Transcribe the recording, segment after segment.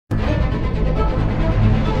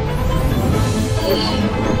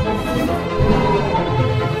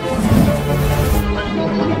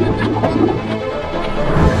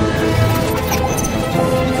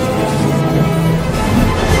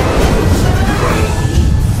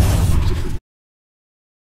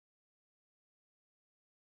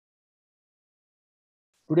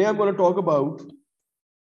Today I'm going to talk about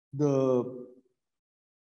the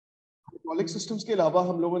hydraulic systems के अलावा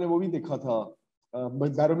हम लोगों ने वो भी देखा था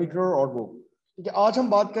बैरोमीटर और वो ठीक है। आज हम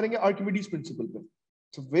बात करेंगे आर्किमिडीज प्रिंसिपल पे।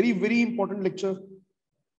 It's a very important lecture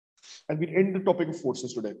and we'll end the topic of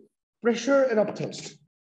forces today. Pressure and upthrust.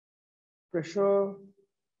 Pressure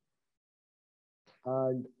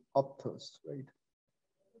and upthrust, right?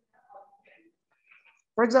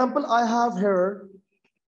 For example, I have here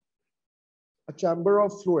a chamber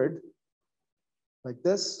of fluid like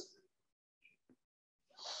this.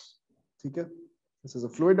 Okay, this is a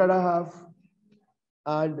fluid that I have,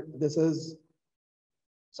 and this is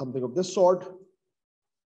something of this sort.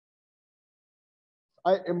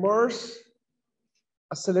 I immerse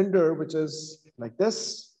a cylinder which is like this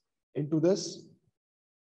into this.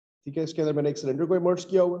 ठीक है, इसके अंदर मैंने एक cylinder को immerse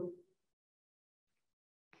किया हुआ.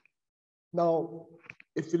 Now,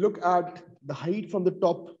 if you look at the height from the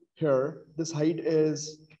top here, this height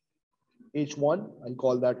is H1. I'll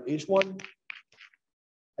call that H1.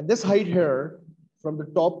 And this height here from the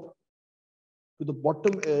top to the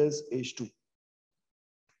bottom is H2.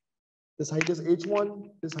 This height is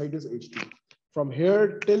H1, this height is H2. From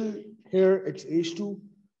here till here, it's H2.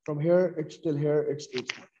 From here, it's till here, it's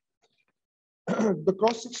H1. The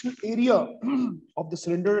cross-sectional area of the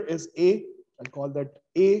cylinder is A. I'll call that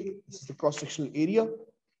A. This is the cross-sectional area.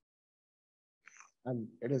 And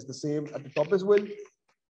it is the same at the top as well.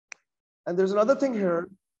 And there's another thing here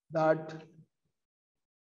that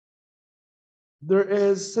there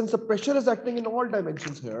is, since the pressure is acting in all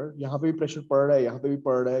dimensions here, यहाँ पे भी pressure पड़ रहा है, यहाँ पे भी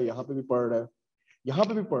पड़ रहा है, यहाँ पे भी पड़ रहा है, यहाँ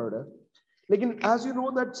पे भी पड़ रहा है. लेकिन as you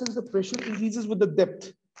know that since the pressure increases with the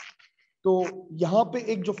depth, तो यहाँ पे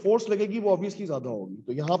एक जो force लगेगी वो obviously ज़्यादा होगी.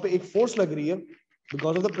 तो यहाँ पे एक force लग रही है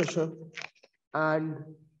because of the pressure, and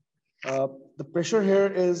the pressure here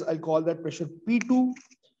is, I'll call that pressure P2,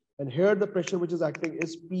 and here the pressure which is acting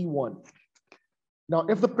is P1. Now,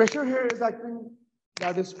 if the pressure here is acting,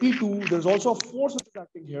 that is P2, there's also a force which is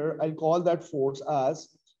acting here. I'll call that force as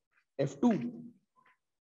F2.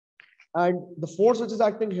 And the force which is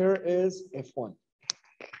acting here is F1.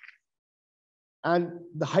 And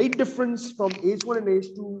the height difference from H1 and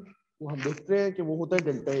H2, वो हम देखते हैं कि वो होता है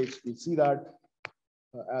delta H. We'll see that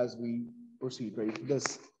as we proceed, right?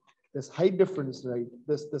 This height difference, right?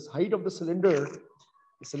 This height of the cylinder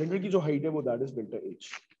की जो height है वो that is delta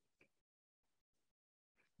H.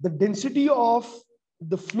 The density of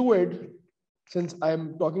the fluid, since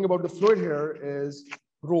I'm talking about the fluid here, is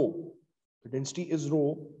rho. The density is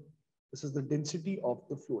rho. This is the density of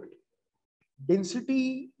the fluid.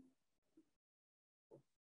 Density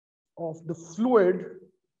of the fluid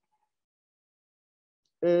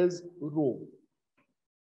is rho.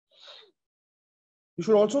 You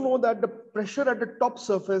should also know that the pressure at the top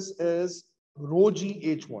surface is rho g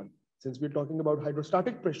H1. Since we're talking about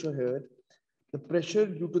hydrostatic pressure here, the pressure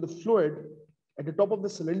due to the fluid at the top of the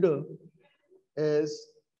cylinder is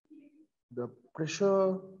the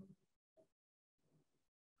pressure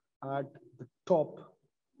at the top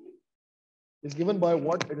is given by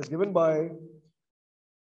what? It is given by,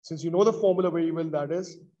 since you know the formula very well, that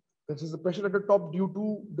is, this is the pressure at the top due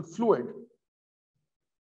to the fluid.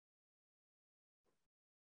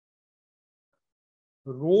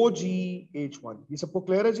 Rho g H1. ये सबको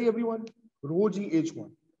clear है जी everyone? Rho g H1.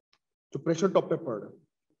 So pressure top पे पड़ रहा है.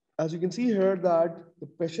 As you can see here that the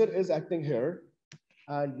pressure is acting here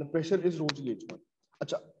and the pressure is rho g H1.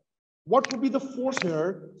 Achha, what would be the force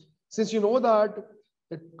here? Since you know that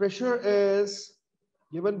the pressure is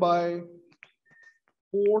given by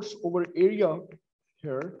force over area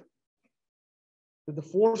here, that the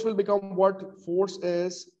force will become what? Force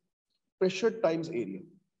is pressure times area.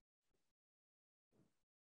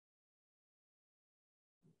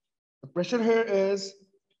 The pressure here is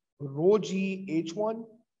rho g H1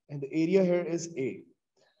 and the area here is A.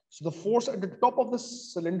 So the force at the top of the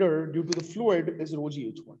cylinder due to the fluid is rho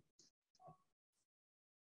g H1.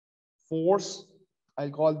 Force, I'll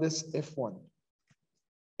call this F1.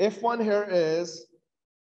 F1 here is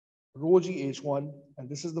rho g H1, and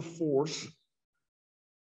this is the force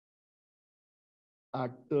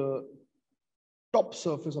at the top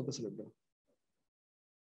surface of the cylinder.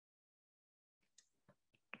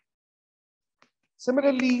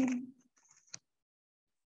 Similarly,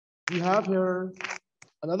 we have here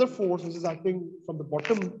another force which is acting from the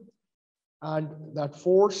bottom, and that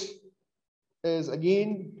force is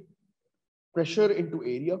again pressure into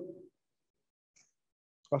area,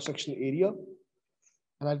 cross-sectional area,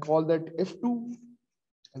 and I'll call that F2,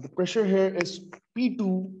 and the pressure here is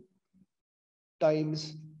P2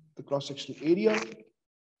 times the cross-sectional area.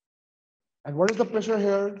 And what is the pressure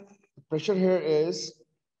here? The pressure here is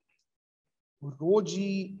rho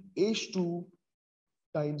g h2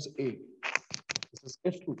 times A. This is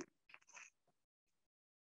F2.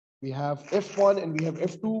 We have F1 and we have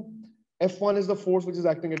F2. F1 is the force which is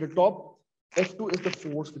acting at the top. F2 is the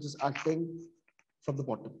force which is acting from the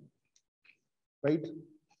bottom. Right?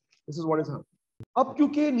 This is what is happening. अब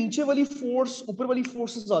क्योंकि नीचे वाली force ऊपर वाली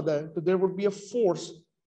force से ज़्यादा है, तो there would be a force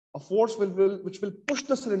which will push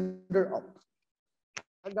the cylinder up,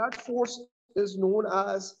 and that force is known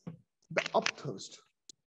as the upthrust.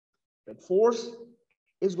 That force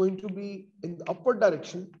is going to be in the upward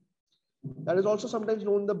direction. That is also sometimes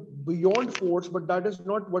known the beyond force, but that is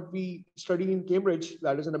not what we study in Cambridge.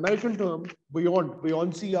 That is an American term.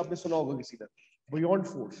 Beyond C आपने सुना होगा किसी ने. Beyond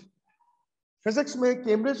force. Physics में,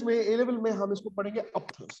 Cambridge में, A level में हम इसको पढ़ेंगे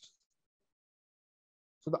upthrust.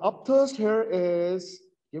 So the upthrust here is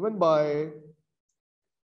given by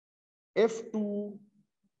F2,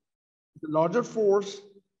 the larger force,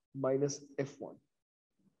 minus F1.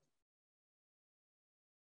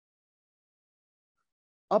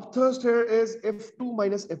 Upthrust here is F2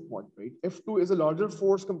 minus F1, right? F2 is a larger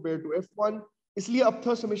force compared to F1. इसलिए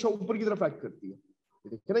upthrust हमेशा ऊपर की तरफ act करती है.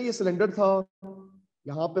 देखिए ना, ये सिलेंडर था,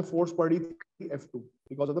 यहाँ पे फोर्स पड़ रही थी F2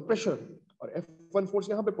 because of the pressure, और F1 फोर्स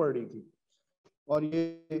यहाँ पे पड़ रही थी, और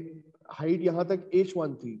ये हाइट यहाँ तक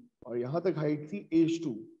H1 थी और यहाँ तक हाइट थी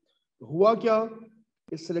H2. तो हुआ क्या,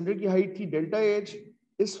 इस सिलेंडर की हाइट थी डेल्टा H,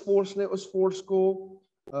 इस फोर्स ने उस फोर्स को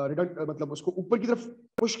मतलब उसको ऊपर की तरफ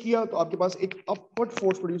पुश किया, तो आपके पास एक अपवर्ड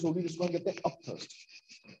फोर्स प्रोड्यूस होगी जिसको हम कहते हैं अपथर्स्ट.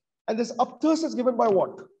 And this अपथर्स्ट is given by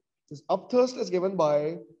what? This अपथर्स्ट is given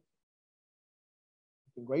by,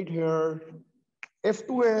 right here,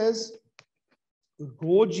 F2 is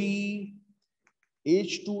rho g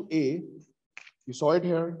H2A. You saw it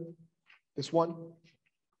here, this one,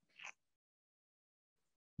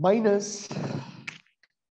 minus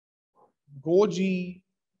rho g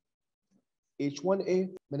H1A.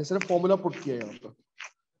 मैंने सिर्फ फॉर्मूला पुट किया यहाँ पर,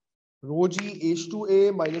 rho g H2A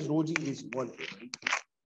minus rho g H1A.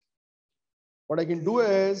 What I can do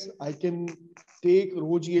is I can take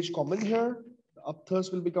rho g H common here. The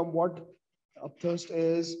upthrust will become what? The upthrust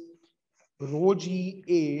is rho g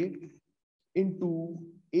A into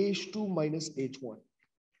H2 minus H1.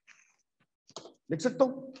 लिख सकता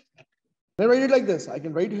हूँ? Can I write it like this? I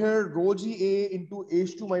can write here rho g A into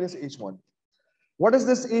H2 minus H1. What is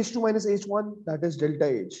this H2 minus H1? That is delta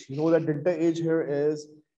H. You know that delta H here is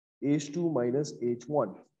H2 minus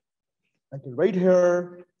H1. I can write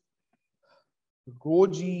here rho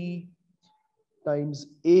g times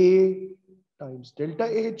A times delta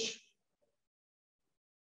H.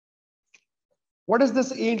 What is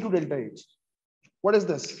this A into delta H? What is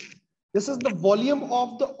this? This is the volume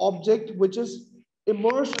of the object which is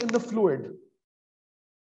immersed in the fluid.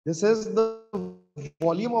 This is the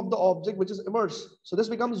volume of the object which is immersed. So this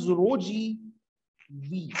becomes rho g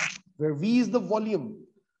V, where V is the volume.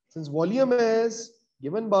 Since volume is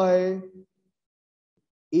given by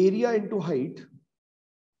area into height,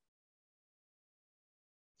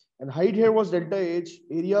 and height here was delta H,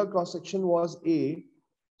 area cross section was A,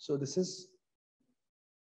 so this is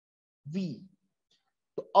V.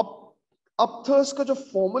 तो अपथर्स्ट का जो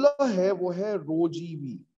formula है वो है rho g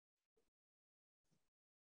V.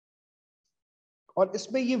 और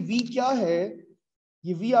इसमें ये V क्या है?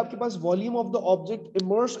 ये V आपके पास volume of the object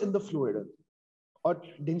immersed in the fluid, और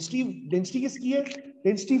डेंसिटी किसकी है?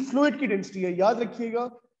 डेंसिटी फ्लूइड की डेंसिटी है. याद रखिएगा,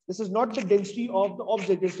 this is not the density of the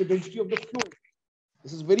object, it's the density of the fluid.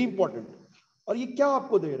 This is very important. और ये क्या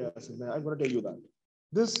आपको दे रहा है असल में? I am gonna tell you that.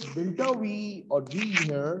 This delta V or V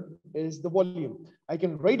here is the volume. I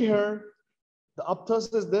can write here the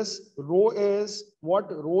upthrust is this. Rho is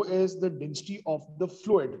what? Rho is the density of the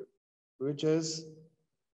fluid, which is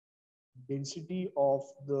density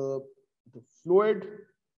of the fluid.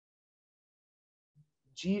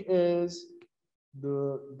 G is the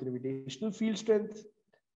gravitational field strength,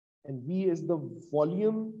 and V is the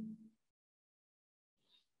volume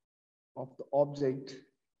of the object.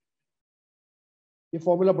 ये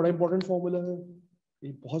formula बड़ा important formula है,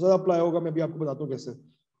 ये बहुत ज्यादा apply होगा. मैं भी आपको बताता हूँ कैसे.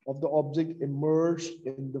 Of the object immersed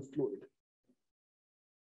in the fluid.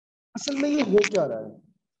 असल में ये हो क्या रहा है?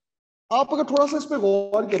 आप अगर थोड़ा सा इस पे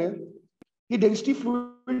गौर करें, ये डेंसिटी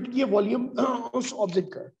फ्लूइड की है, वॉल्यूम उस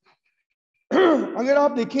ऑब्जेक्ट का है. अगर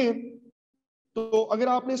आप देखें तो अगर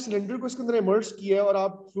आपने सिलेंडर को इसके अंदर इमर्स किया है और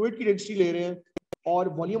आप फ्लूइड की डेंसिटी ले रहे हैं और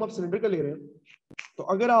वॉल्यूम आप सिलेंडर का ले रहे हैं, तो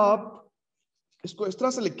अगर आप इसको इस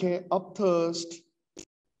तरह से लिखें, अपथर्स्ट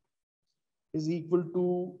is equal to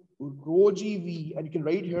rho g V, and you can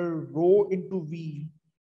write here rho into V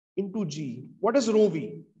into G. What is rho V?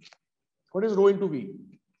 What is rho into V?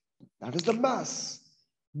 That is the mass.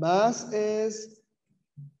 Mass is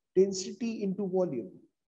density into volume.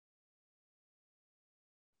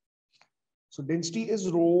 So density is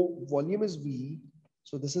rho, volume is V.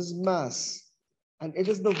 So this is mass and it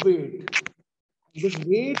is the weight. This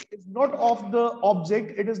weight is not of the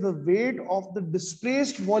object, it is the weight of the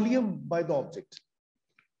displaced volume by the object.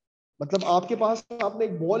 मतलब आपके पास आपने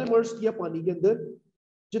एक ball immerse किया पानी के अंदर,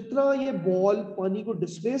 जितना ये बॉल पानी को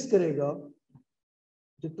डिस्प्लेस करेगा,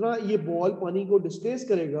 जितना ये बॉल पानी को डिस्प्लेस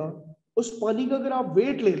करेगा, उस पानी का अगर आप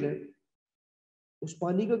वेट ले लें, उस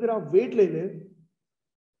पानी का अगर आप वेट ले लें,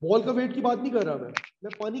 बॉल का वेट की बात नहीं कर रहा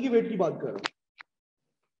मैं पानी के वेट की बात कर रहा हूं,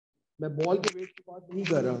 मैं बॉल के वेट की बात नहीं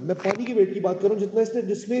कर रहा, मैं पानी के वेट की बात कर रहा हूं, जितना इसने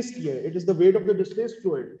डिस्प्लेस किया है, it is the weight of the displaced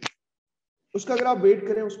fluid, उसका अगर आप वेट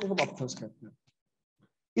करें उसको हम अपथर्स्ट कहते हैं।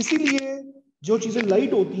 इसीलिए जो चीजें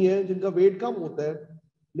लाइट होती हैं, जिनका वेट कम होता है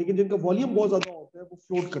लेकिन जिनका वॉल्यूम बहुत ज्यादा होता है, वो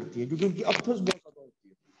फ्लोट करती है क्योंकि उनकी अपथर्स्ट बहुत ज्यादा होती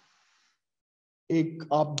है। एक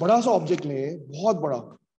आप बड़ा सा ऑब्जेक्ट लें, बहुत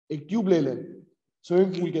बड़ा एक ट्यूब ले लें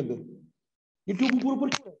स्विमिंग पूल के अंदर, ये ट्यूब ऊपर ऊपर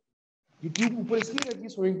क्यों है? ये ट्यूब ऊपर इसलिए रहती है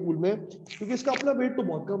स्विमिंग पूल में क्योंकि इसका अपना वेट तो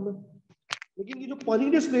बहुत कम है, लेकिन ये जो पानी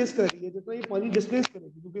डिस्प्लेस कर रही है, जितना ये पानी डिस्प्लेस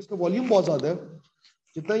करेगी क्योंकि इसका वॉल्यूम बहुत ज्यादा है,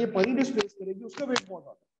 जितना ये पानी डिस्प्लेस करेगी उसका वेट बहुत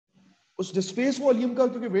ज्यादा है, उस डिस्प्लेस वॉल्यूम का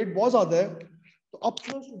क्योंकि वेट बहुत ज्यादा है तो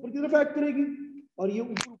अपथर्स्ट ऊपर की तरफ एक्ट करेगी और ये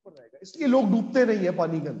ऊपर ऊपर रहेगा, इसलिए लोग डूबते नहीं है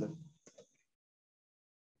पानी के अंदर।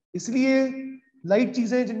 इसलिए लाइट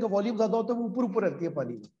चीजें जिनका वॉल्यूम ज्यादा होता है वो ऊपर ऊपर रहती है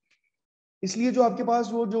पानी में। इसलिए जो आपके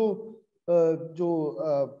पास वो जो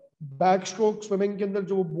बैक स्ट्रोक स्विमिंग के अंदर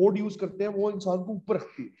जो बोर्ड यूज करते हैं, वो इंसान को ऊपर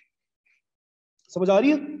रखती है। समझ आ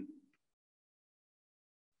रही है?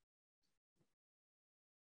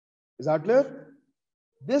 Is that clear?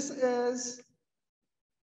 This is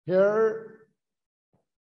here,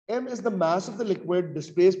 m is the mass of the liquid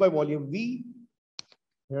displaced by volume V.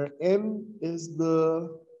 Here m is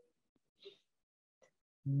the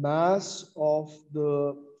mass of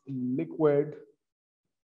the liquid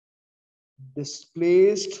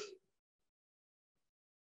displaced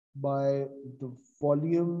by the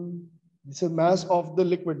volume. This is mass of the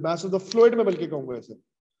liquid, mass of the fluid में बल्कि कहूंगा ऐसे.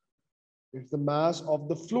 It's the mass of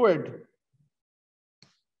the fluid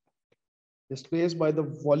displaced by the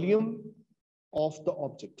volume of the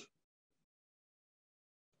object.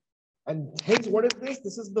 And hence, what is this?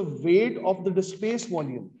 This is the weight of the displaced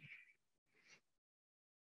volume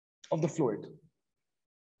of the fluid.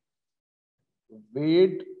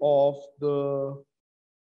 Weight of the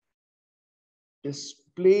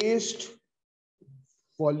displaced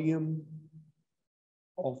volume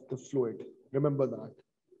of the fluid. Remember that.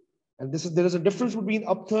 And there is a difference between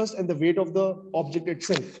upthrust and the weight of the object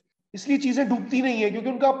itself. इसलिए चीजें डूबती नहीं है क्योंकि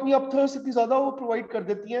उनका अपनी अपथर्स्ट इतनी ज्यादा वो प्रोवाइड कर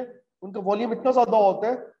देती हैं, उनका वॉल्यूम इतना ज्यादा होता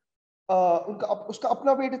है, उसका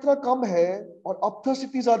अपना वेट इतना कम है और अपथर्स्ट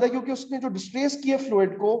इतनी ज्यादा है क्योंकि उसने जो डिस्प्लेस किया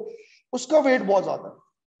फ्लूइड को उसका वेट बहुत ज्यादा है।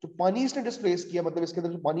 जो पानी इसने डिस्प्लेस किया, मतलब इसके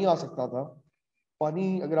अंदर जो पानी आ सकता था,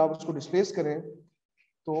 पानी अगर आप उसको डिस्प्लेस करें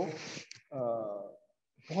तो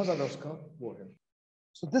बहुत ज्यादा उसका वो है।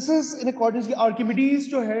 So this is in accordance with Archimedes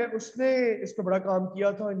जो है उसने इस पे बड़ा काम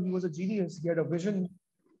किया था, and he was a genius, he had a vision,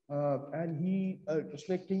 and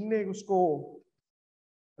उसने किंग ने उसको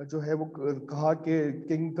जो है वो कहा कि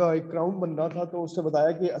किंग का एक क्राउन बन रहा था, तो उसने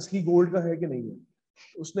बताया कि असली गोल्ड का है कि नहीं है।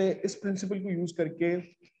 उसने इस प्रिंसिपल को यूज करके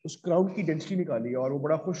उस क्राउन की डेंसिटी निकाली और वो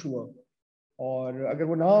बड़ा खुश हुआ, और अगर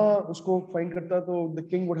वो ना उसको फाइंड करता तो the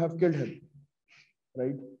king would have killed him,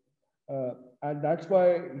 right, and that's why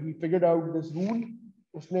he figured out this rule.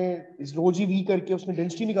 उसने इस रो जी वी करके उसने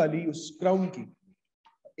डेंसिटी निकाली उस क्राउन की।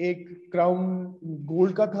 एक क्राउन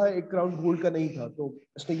गोल्ड का था, एक क्राउन गोल्ड का नहीं था, तो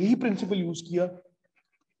उसने यही प्रिंसिपल यूज किया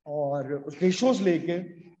और उस रेशोज लेके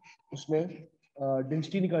उसने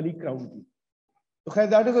डेंसिटी निकाली क्राउन की। तो खैर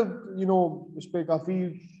दैट इज उस पे काफी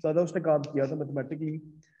ज्यादा उसने काम किया था mathematically,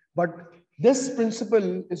 but this principle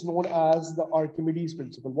is known as the Archimedes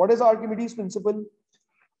principal. What is Archimedes principal?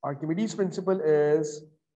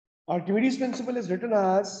 Archimedes principle is written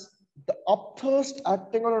as the upthrust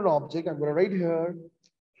acting on an object. I'm going to write here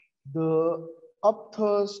the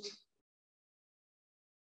upthrust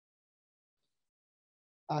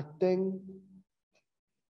acting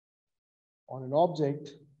on an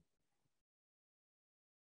object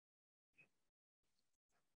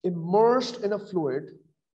immersed in a fluid.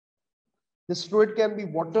 This fluid can be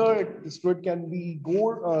water, this fluid can be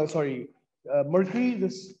mercury,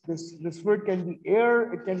 this fluid can be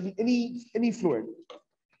air, it can be any fluid.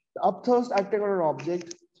 The upthrust acting on an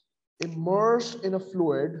object immersed in a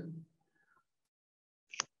fluid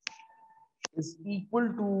is equal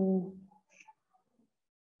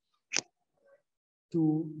to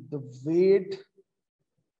the weight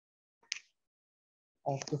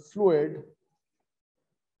of the fluid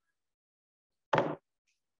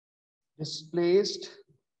displaced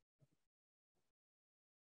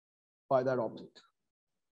by that object.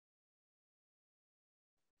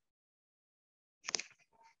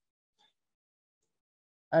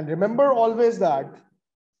 And remember always that,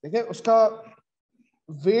 देखिए उसका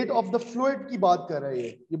weight of the fluid की बात कर रहा है,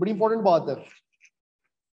 ये बड़ी important बात है.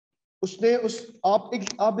 उसने उस आप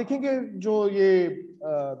देखेंगे जो ये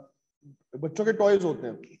बच्चों के टॉयज होते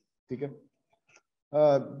हैं, ठीक है,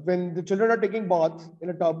 when the children are taking bath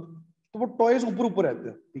in a tub, तो वो टॉयज ऊपर ऊपर रहते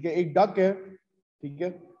हैं, ठीक है. एक डक है, ठीक है,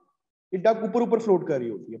 ये डक ऊपर ऊपर फ्लोट कर रही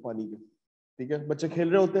होती है पानी के, ठीक है. बच्चे खेल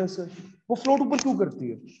रहे होते हैं इससे. वो फ्लोट ऊपर क्यों करती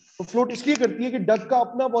है? वो फ्लोट इसलिए करती है कि डक का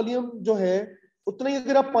अपना वॉल्यूम जो है उतना ही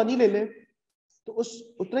अगर आप पानी ले लें तो उस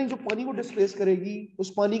उतना ही जो पानी को डिस्प्लेस करेगी,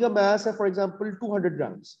 उस पानी का मास है फॉर एग्जांपल 200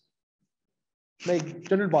 ग्राम्स. मैं एक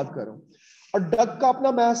जनरल बात कर रहा हूँ. और डक का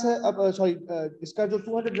अपना मास है, अब सॉरी, इसका जो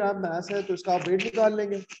 200 ग्राम मास है तो इसका आप वेट निकाल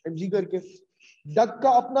लेंगे mg करके. डक का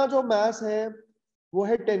अपना जो मास है वो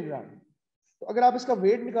है 10 ग्राम. तो अगर आप इसका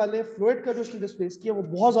वेट निकालें, फ्लूइड का जो इसने डिस्प्लेस किया वो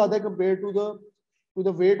बहुत ज्यादा है compare to the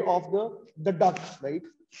weight of the duck,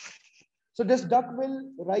 right. So this duck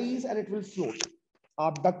will rise and it will float.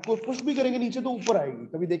 आप डक को पुश भी करेंगे नीचे तो ऊपर आएगी.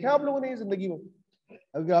 कभी देखा है आप लोगों ने ये जिंदगी में?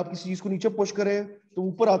 अगर आप किसी चीज को नीचे पुश करें तो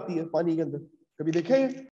ऊपर आती है पानी के अंदर. कभी देखा है?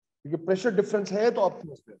 क्योंकि प्रेशर डिफरेंस है तो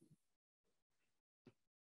अपथर्स्ट है.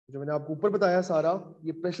 जो मैंने आपको ऊपर बताया सारा,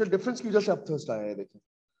 ये प्रेशर डिफरेंस की वजह से अपथर्स्ट आया है. देखिए,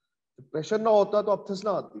 तो प्रेशर ना होता तो अपथर्स्ट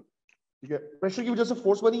ना आती, ठीक है. प्रेशर की वजह से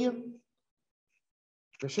फोर्स बनी है,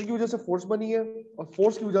 प्रेशर की वजह से फोर्स बनी है, और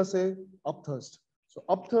फोर्स की वजह से अपथर्स्ट. सो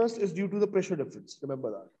अपथर्स्ट is due to the pressure difference, remember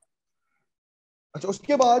that. अच्छा,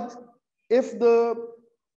 उसके बाद if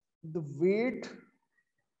the weight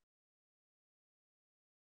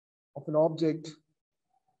of an object,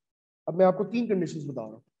 अब मैं आपको तीन कंडीशंस बता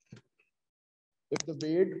रहा हूं. If the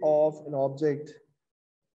weight of an object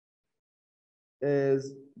is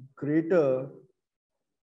greater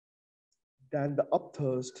than the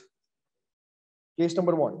upthrust, case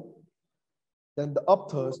number one, then the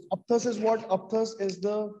upthrust is what? Upthrust is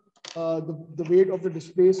the weight of the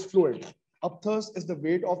displaced fluid. Upthrust is the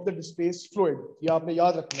weight of the displaced fluid. ये आपने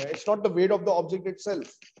याद रखना है. It's not the weight of the object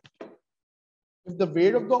itself. If the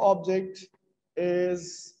weight of the object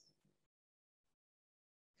is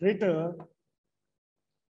greater,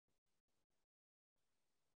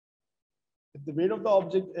 if the weight of the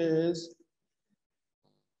object is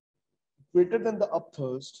greater than the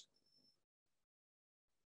upthrust,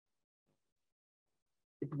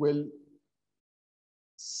 it will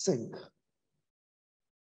sink.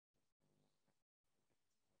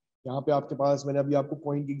 यहां पे आपके पास मैंने अभी आपको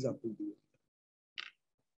कॉइन की example दी है.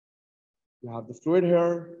 You have the fluid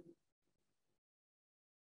here,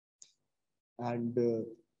 and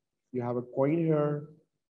you have a coin here.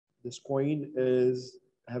 This coin is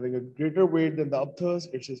having a greater weight than the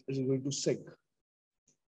upthrust. It is going to sink.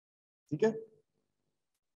 Okay.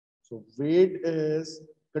 So weight is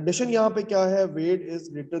condition. यहाँ पे क्या है? Weight is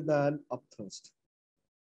greater than upthrust.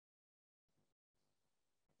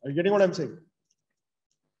 Are you getting what I'm saying?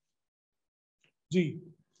 Ji.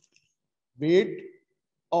 Weight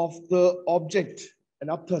of the object and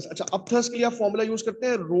upthrust. अच्छा, upthrust के लिए आप formula use करते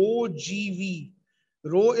हैं rho gv.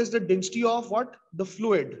 Rho is the density of what? The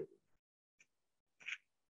fluid.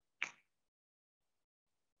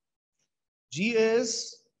 G is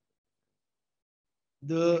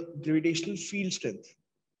the gravitational field strength.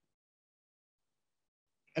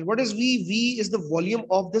 And what is V? V is the volume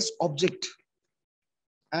of this object.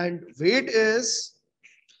 And weight is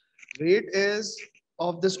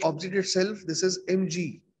of this object itself. This is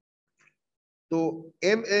mg. So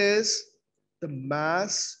m is the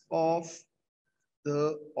mass of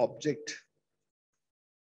the object.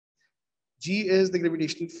 G is the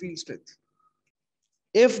gravitational field strength.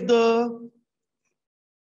 If the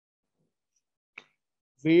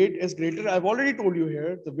weight is greater, I've already told you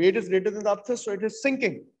here, the weight is greater than the upthrust, so it is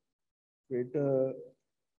sinking. Greater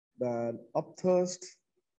than upthrust.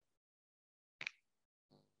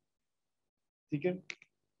 Okay.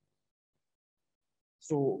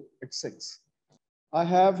 So it sinks. I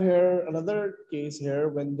have here another case here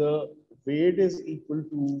when the weight is equal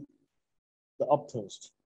to the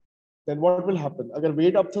upthrust. Then what will happen? अगर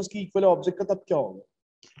weight upthrust की equal है object का, तब क्या होगा?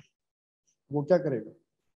 वो क्या करेगा?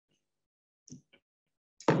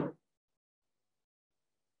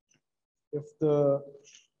 If the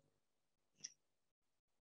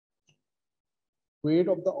weight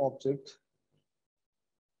of the object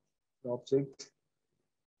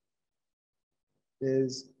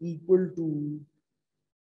is equal to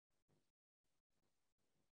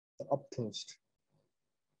the upthrust,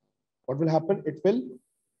 what will happen? It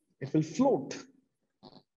will float.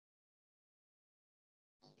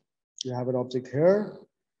 You have an object here,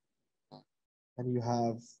 and you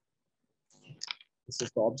have this is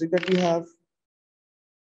the object that we have.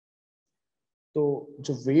 तो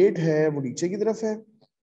जो weight है वो नीचे की तरफ है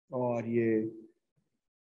और ये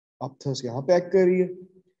अपथर्स्ट यहाँ पे एक्ट कर रही है.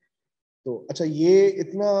 तो अच्छा ये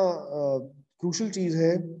इतना क्रूशल चीज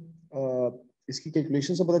है. इसकी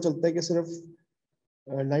कैलकुलेशन से पता चलता है कि सिर्फ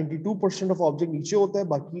 92% ऑफ ऑब्जेक्ट नीचे होता है,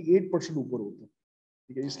 बाकी 8% ऊपर होता है.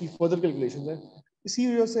 ठीक है, इसकी फर्दर कैलकुलेशंस है. इसी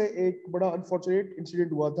वजह से एक बड़ा अनफॉर्चुनेट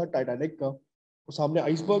इंसिडेंट हुआ था टाइटैनिक का. वो सामने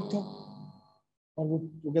आइसबर्ग था और वो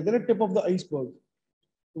कहते हैं ना टिप ऑफ द आइसबर्ग.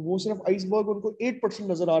 तो वो सिर्फ आइसबर्ग उनको 8%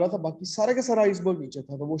 नजर आ रहा था, बाकी सारा का सारा आइसबर्ग नीचे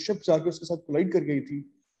था. तो वो शिप जाके उसके साथ कोलाइड कर गई थी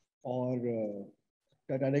और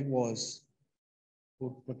टाइटैनिक वाज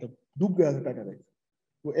मतलब डूब गया था. टाइटैनिक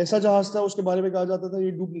वो ऐसा जहाज था उसके बारे में कहा जाता था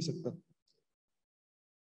ये डूब नहीं सकता,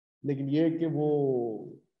 लेकिन ये कि वो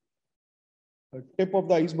टिप ऑफ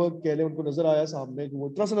द आइसबर्ग कह लें, उनको नजर आया सामने कि वो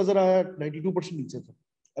इतना सा नजर आया 92% नीचे था.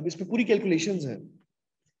 अब इस पे पूरी कैलकुलेशंस हैं.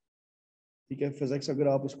 ठीक है, फिजिक्स अगर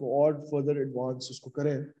आप इसको और फर्दर एडवांस उसको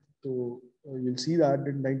करें तो you'll see that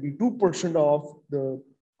 92% of the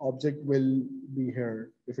object will be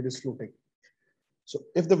here if it is floating. So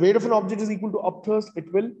if the weight of an object is equal to upthrust,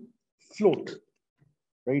 it will float.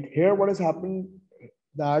 Right here, what has happened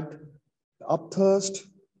that the upthrust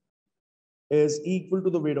is equal to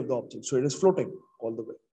the weight of the object, so it is floating all the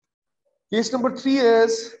way. Case number 3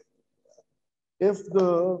 is if the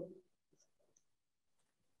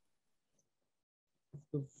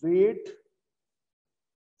weight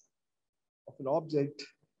of an object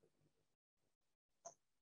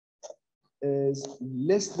is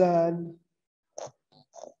less than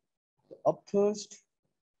the upthrust,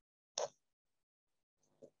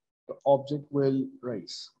 the object will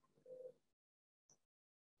rise.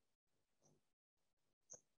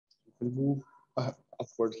 It will move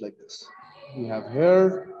upwards like this. We have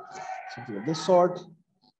here something of this sort.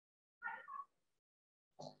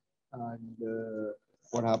 And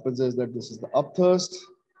what happens is that this is the upthrust.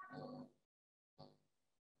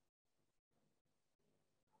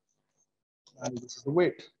 And this is the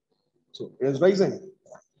weight. So it is rising.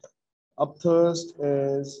 Upthrust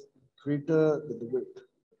is greater than the weight.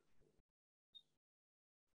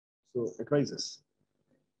 So it rises.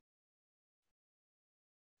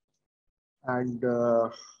 And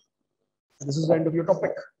this is the end of your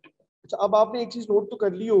topic. अच्छा, अब आपने एक चीज note तो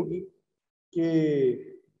कर ली होगी कि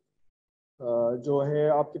जो है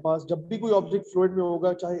आपके पास जब भी कोई ऑब्जेक्ट फ्लूइड में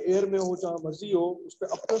होगा, चाहे एयर में हो चाहे मर्जी हो, उस पर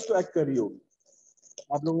अपथर्स्ट तो एक्ट कर रही होगी.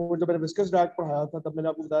 आप लोगों को जब मैंने विस्कस ड्रैग पढ़ाया था तब मैंने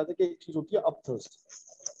आपको बताया था कि एक चीज होती है अपथर्स्ट.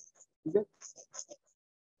 ठीक है,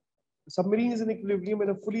 submarine is in equilibrium in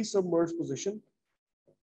a fully submerged position.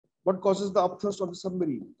 What causes the upthrust of the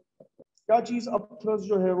submarine? क्या चीज अपथर्स्ट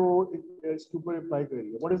जो है वो इसके ऊपर अप्लाई कर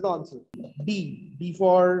रही है? What is the answer? D. D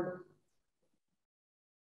for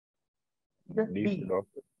D.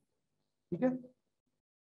 ठीक है,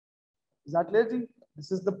 is that clear?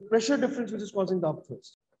 This is the pressure difference which is causing the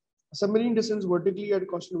upthrust. A submarine descends vertically at a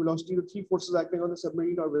constant velocity. The three forces acting on the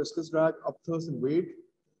submarine are viscous drag, upthrust, and weight.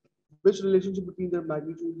 Which relationship between their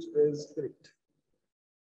magnitudes is correct?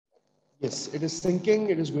 Yes, it is sinking.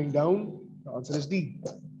 It is going down. The answer is D.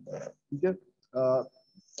 ठीक है,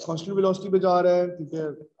 constant velocity पे जा रहा है. ठीक है,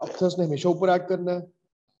 upthrust ने हमेशा ऊपर एक्ट करना है.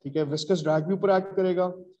 ठीक है, viscous drag भी ऊपर एक्ट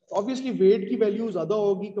करेगा. Obviously, weight की वैल्यू ज्यादा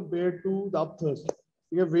होगी compared to the upthrust.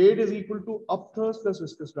 ठीक है, weight is equal to upthrust plus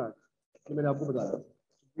viscous drag. ये मैंने आपको बताया.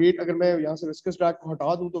 Weight अगर मैं यहाँ से viscous drag को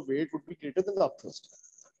हटा दूँ तो weight would be greater than the upthrust.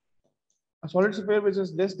 A solid sphere which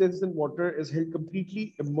is less dense than water is held completely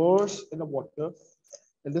immersed in the water.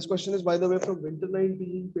 And this question is, by the way, from Winter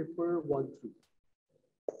 19 paper 1-3.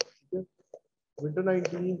 Okay. Winter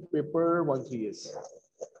 19 paper 1-3 is.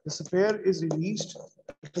 The sphere is released.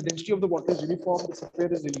 If the density of the water is uniform, the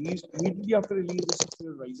sphere is released. Immediately after release, the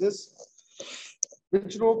sphere rises.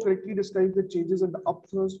 Which row correctly describes the changes in the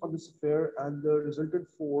upthrust on the sphere and the resultant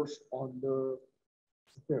force on the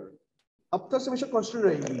sphere? अपथर्स्ट हमेशा constant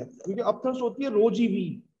रहेगी क्योंकि अपथर्स्ट होती है रो जी we.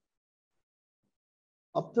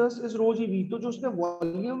 अपथर्स्ट is row ji we. तो जो उसने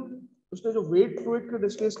volume, उसने जो वेट फ्लूइड को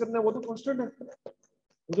डिस्प्लेस करना है वो तो कांस्टेंट है,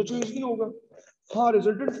 वो तो चेंज नहीं होगा. हाँ,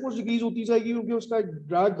 रिजल्टेंट फोर्स डिक्रीज होती जाएगी क्योंकि उसका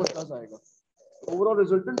ड्रैग बढ़ता जाएगा. ओवरऑल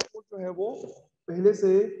रिजल्टेंट फोर्स जो है वो पहले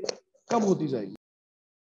से कम होती जाएगी.